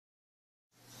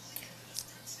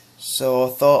So I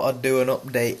thought I'd do an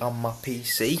update on my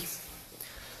PC.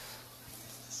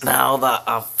 Now that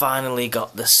I've finally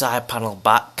got the side panel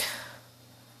back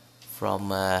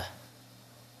from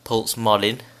Pulse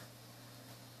Modding.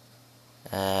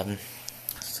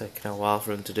 It's taken a while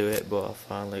for him to do it, but I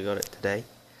finally got it today.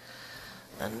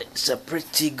 And it's a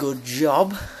pretty good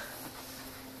job.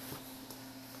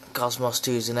 Cosmos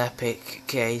 2 is an epic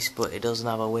case, but it doesn't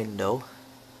have a window.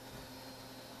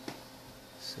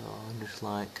 So I'm just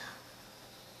like,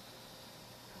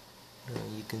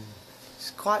 you can,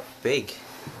 it's quite big,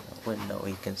 that window,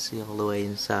 you can see all the way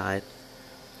inside.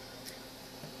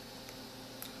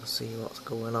 See what's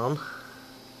going on.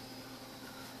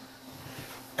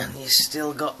 And you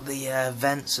still got the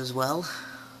vents as well,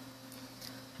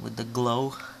 with the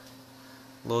glow.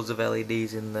 Loads of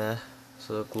LEDs in there,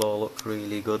 so the glow looks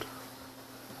really good.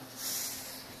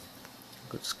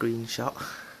 Good screenshot.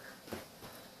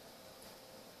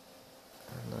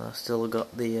 And I still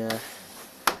got the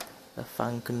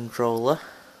fan controller.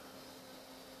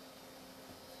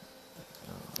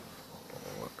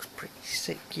 Looks pretty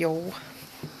sick, yo.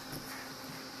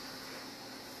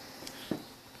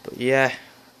 But yeah,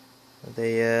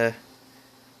 it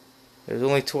was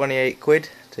only 28 quid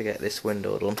to get this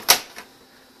window done.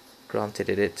 Granted,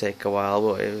 it did take a while,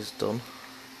 but it was done.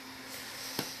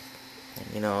 And,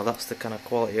 you know, that's the kind of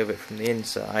quality of it from the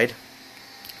inside.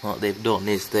 What they've done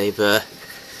is they've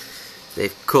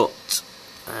cut,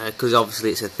 because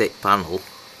obviously it's a thick panel,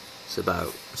 it's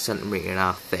about a centimetre and a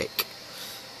half thick,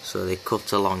 so they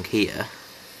cut along here.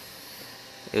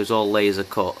 It was all laser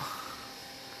cut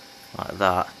like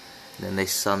that, and then they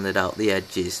sanded out the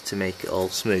edges to make it all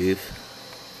smooth,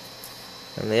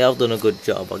 and they have done a good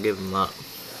job, I'll give them that.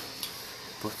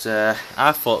 But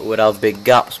I thought it would have big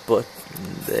gaps, but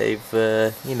they've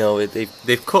you know,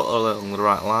 they've cut along the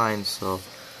right lines, so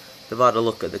they've had a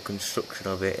look at the construction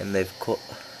of it, and they've cut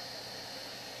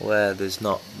where there's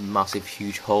not massive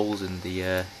huge holes in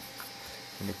the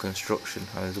construction.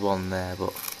 And there's one there,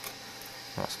 but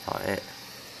that's about it.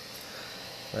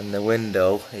 And the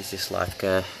window is just like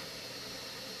a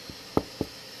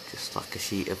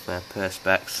sheet of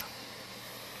perspex.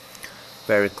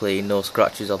 Very clean, no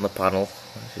scratches on the panel,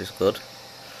 which is good.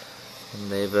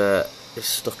 And they've just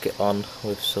stuck it on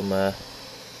with some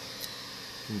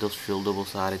industrial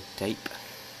double-sided tape.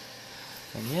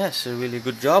 And yeah, it's a really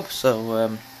good job.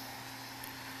 So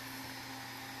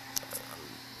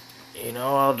you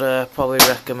know, I'd probably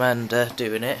recommend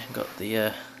doing it. Got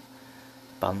the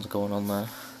bands going on there,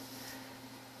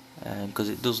 because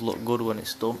it does look good when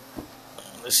it's done.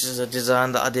 This is a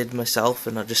design that I did myself,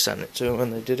 and I just sent it to them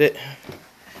when they did it.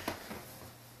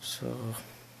 So,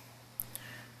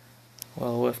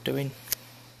 well worth doing.